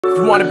If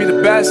you want to be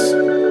the best,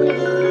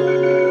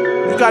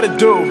 you gotta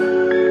do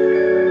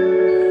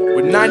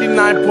what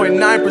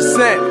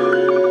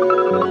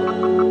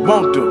 99.9%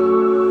 won't do.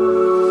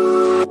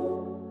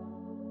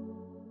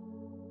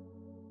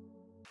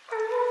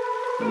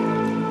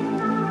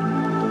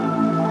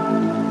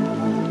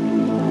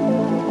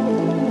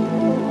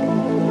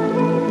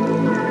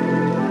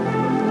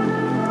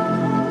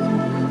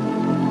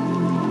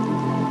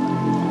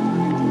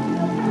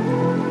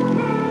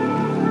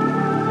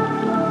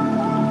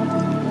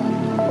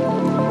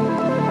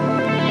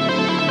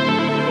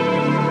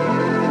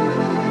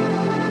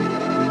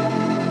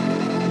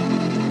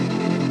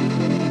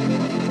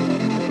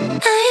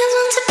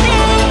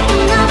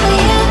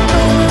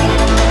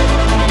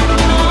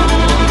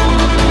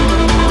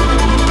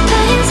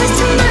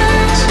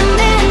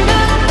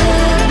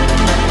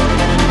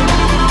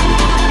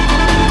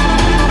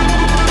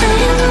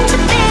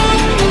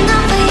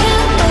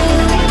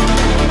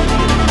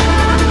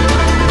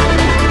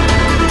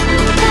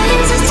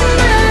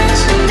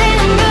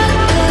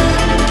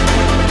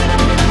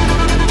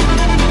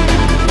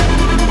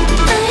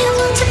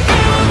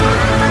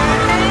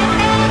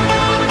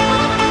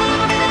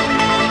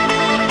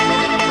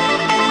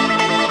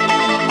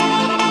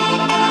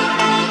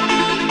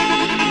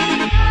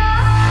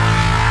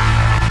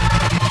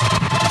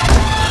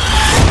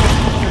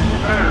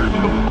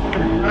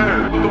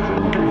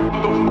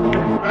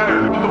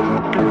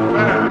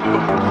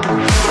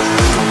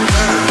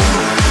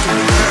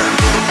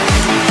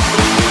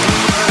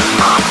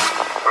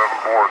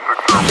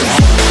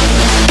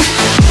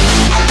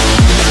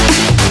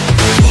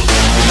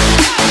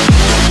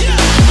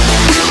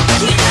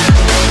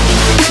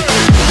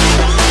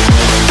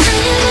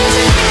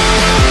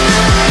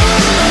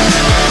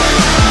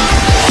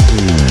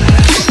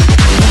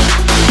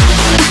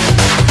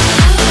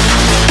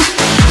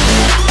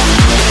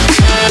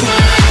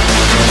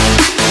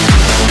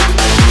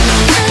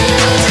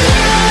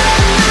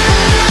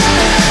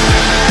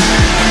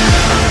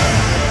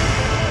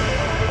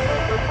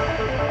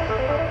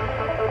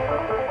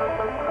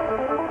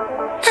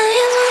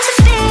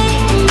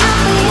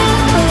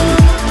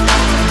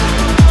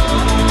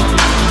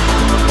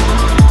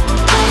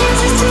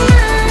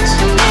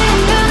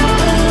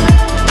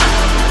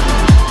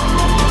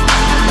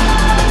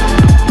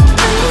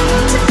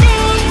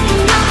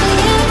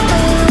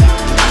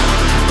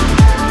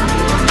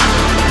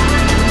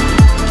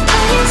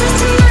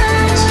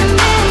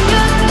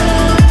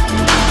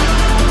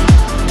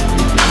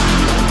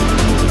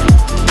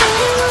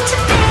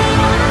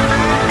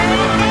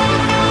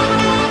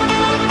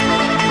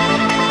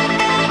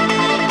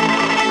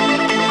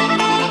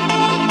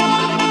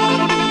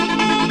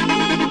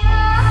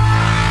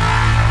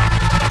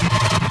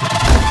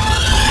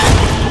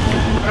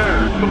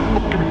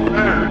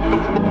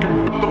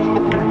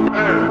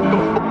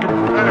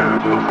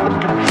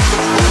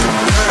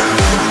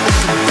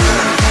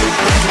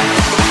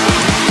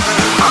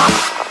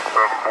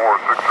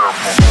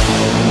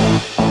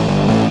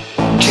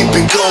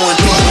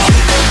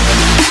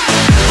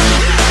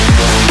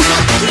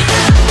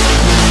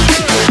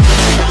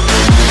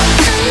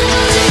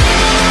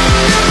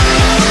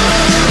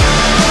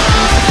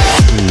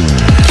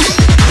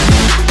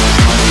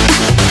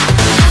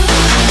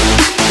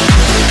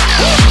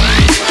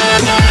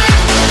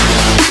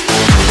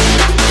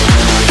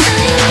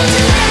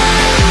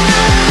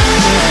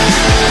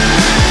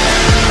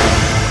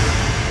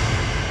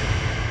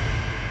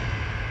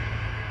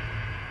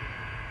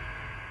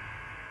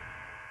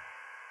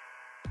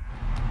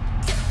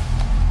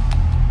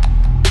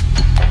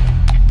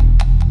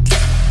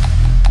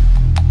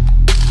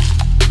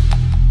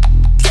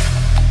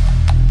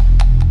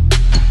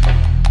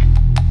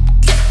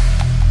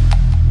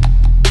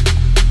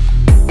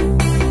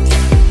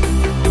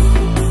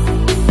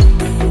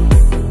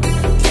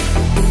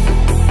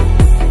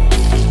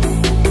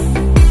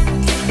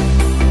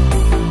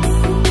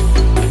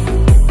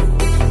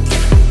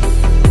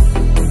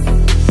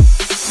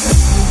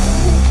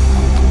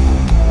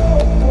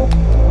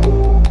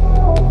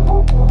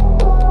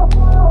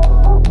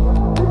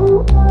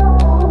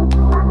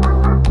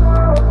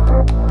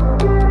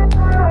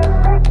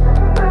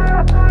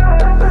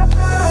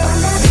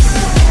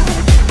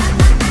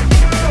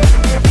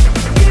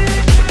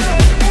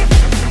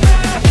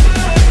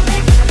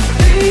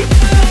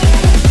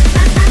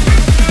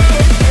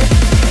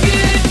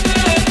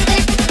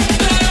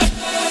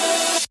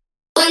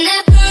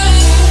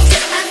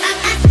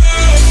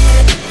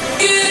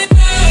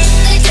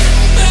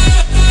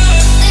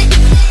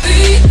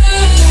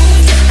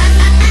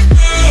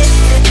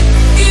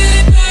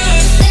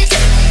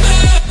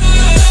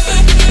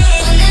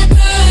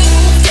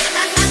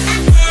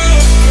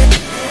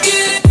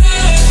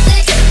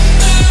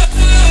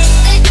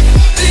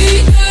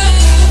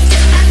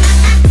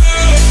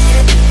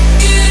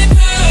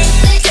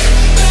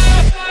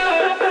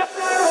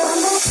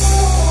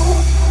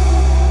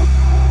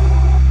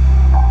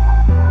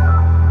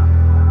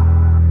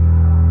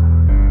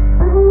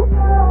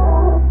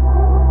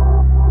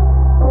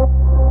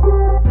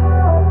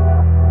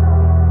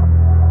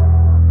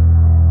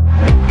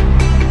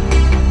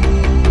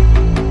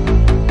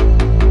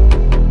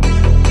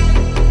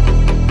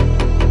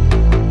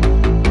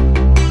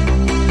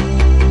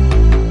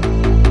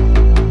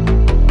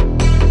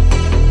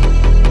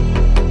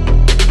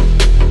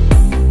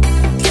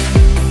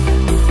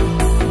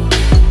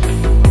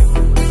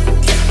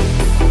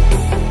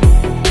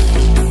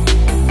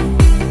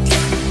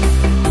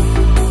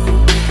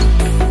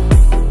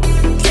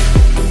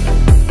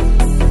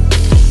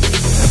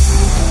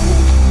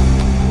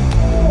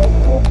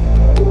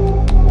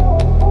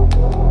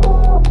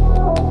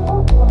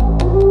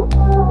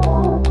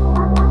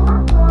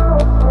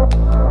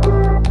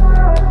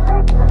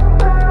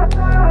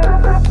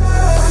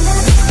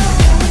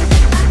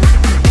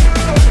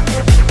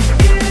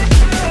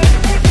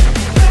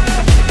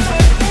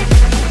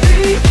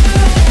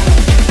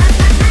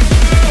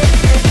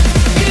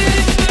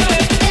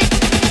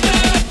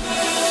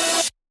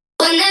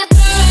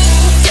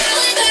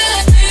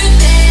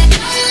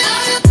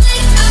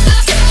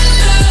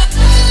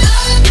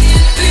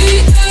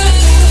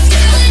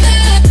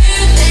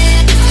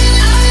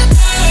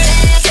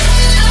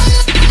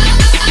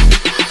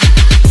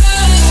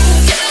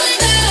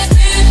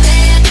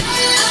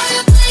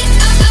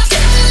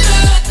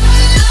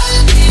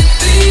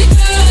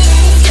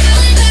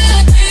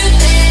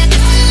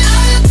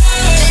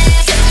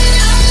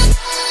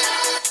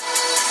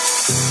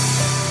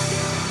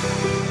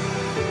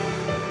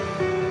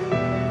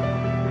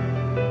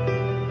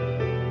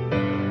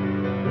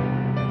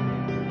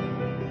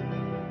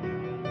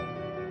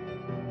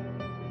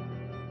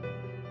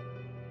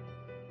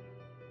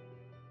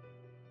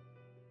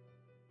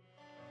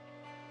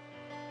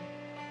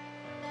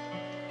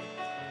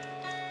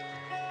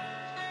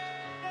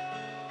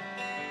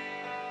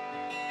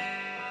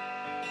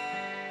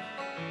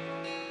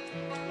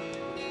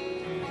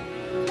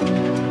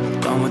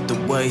 done with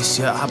the waste,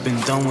 yeah, I've been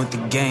done with the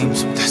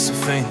games. That's the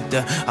thing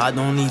that I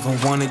don't even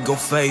wanna go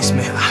face,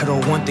 man. I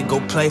don't want to go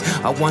play,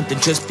 I want to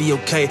just be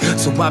okay.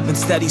 So I've been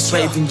steady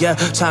slaving, yeah,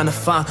 trying to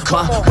find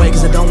my way,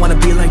 cause I don't wanna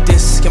be like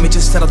this. Can we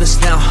just settle this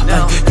now?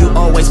 Like, you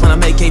always wanna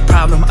make a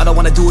problem, I don't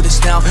wanna do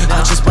this now.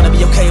 I just wanna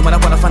be okay, but I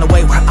wanna find a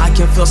way where I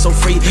can feel so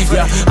free.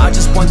 Yeah, I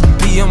just want to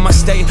be in my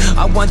state,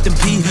 I want to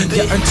be,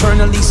 yeah,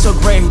 internally so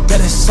great.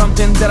 That is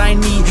something that I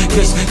need,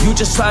 cause you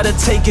just try to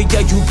take it,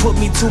 yeah, you put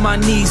me to my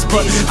knees.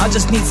 But I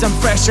just need some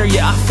fresh air,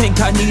 yeah, I think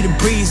I need a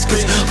breeze.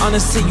 Cause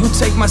honestly, you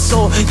take my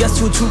soul, yes,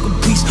 you took a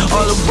piece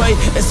all the way.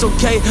 It's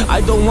okay,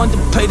 I don't want to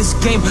play this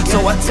game.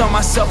 So I tell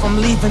myself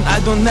I'm leaving, I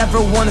don't ever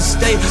wanna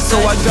stay. So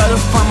I gotta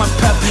find my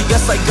path,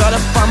 yes, I gotta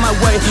find my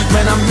way.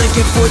 Man, I'm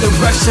looking for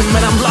direction,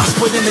 man, I'm lost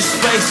within this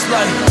space,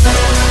 like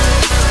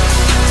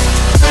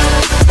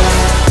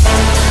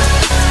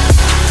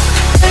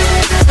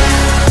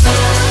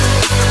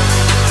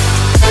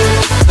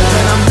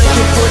man, I'm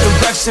looking for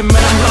direction,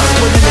 man, I'm lost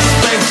within this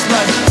space,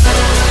 like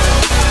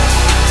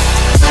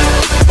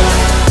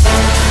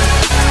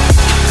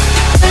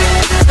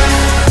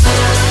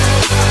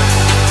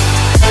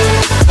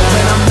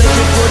man, I'm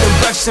looking for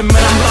direction,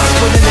 man, I'm lost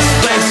within this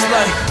space,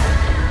 like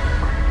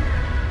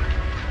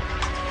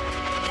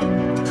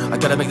I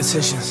gotta make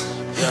decisions,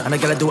 and I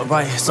gotta do it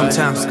right.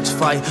 Sometimes I just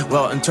fight,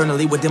 well,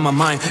 internally within my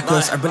mind,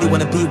 cause I really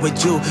wanna be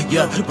with you,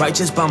 yeah, right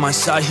just by my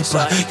side.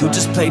 But you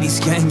just play these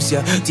games,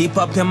 yeah, deep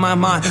up in my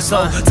mind.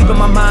 So deep in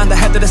my mind, I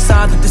had to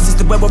decide that this is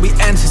the way where we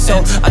end.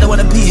 So I don't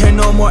wanna be here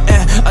no more,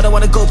 and I don't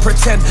wanna go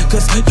pretend,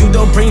 cause you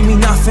don't bring me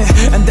nothing,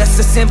 and that's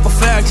a simple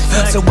fact.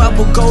 So I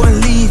will go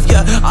and leave,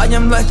 yeah, I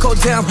am like, oh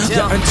damn,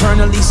 yeah,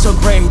 internally so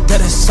great.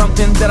 That is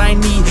something that I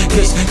need,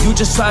 cause you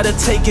just try to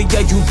take it,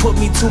 yeah, you put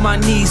me to my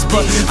knees.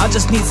 But I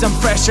just need some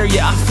fresh air,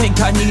 yeah, I think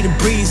I need a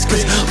breeze.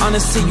 Cause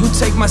honestly, you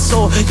take my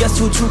soul, yes,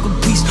 you took a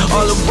piece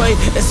all the way.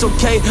 It's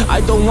okay,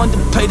 I don't want to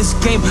play this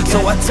game.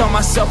 So I tell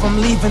myself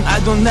I'm leaving, I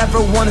don't ever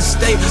wanna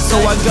stay. So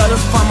I gotta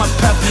find my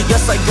path,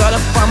 yes, I gotta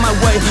find my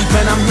way.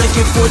 Man, I'm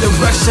looking for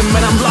direction,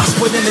 man, I'm lost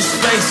within this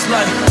space,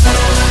 like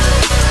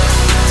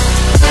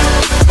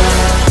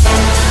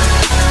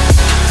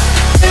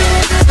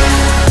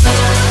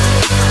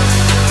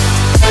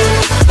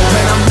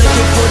man, I'm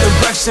looking for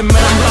direction,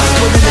 man, I'm lost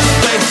within this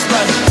space,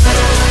 like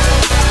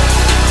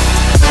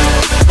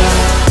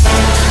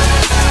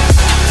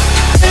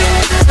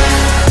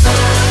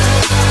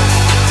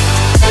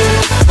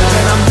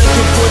man, I'm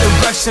looking for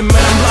direction,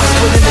 man, I'm lost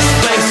within this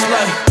space,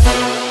 like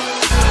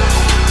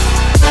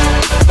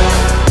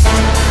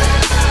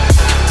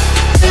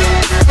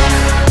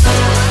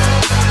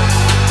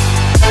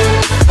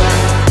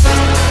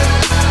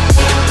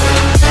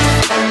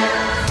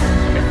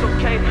it's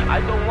okay, I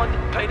don't want to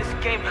play this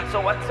game.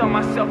 So I tell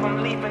myself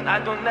I'm leaving, I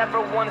don't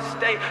ever wanna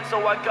stay.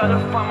 So I gotta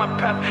find my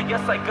path,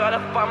 yes, I gotta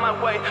find my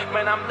way.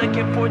 Man, I'm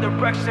looking for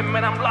direction,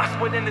 man, I'm lost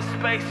within this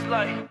space,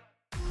 like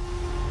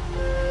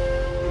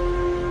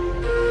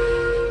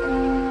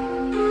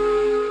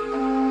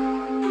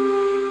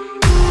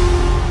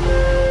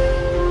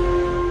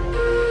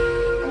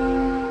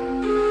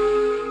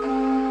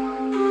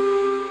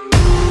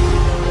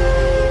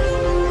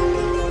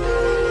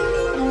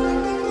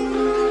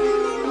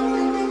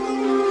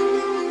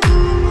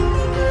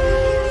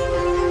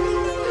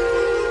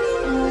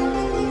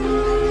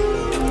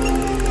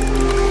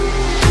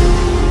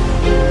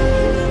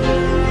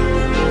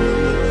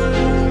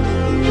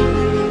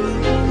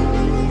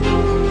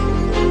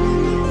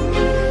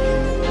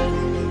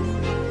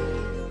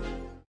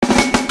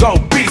go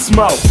beast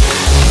mode.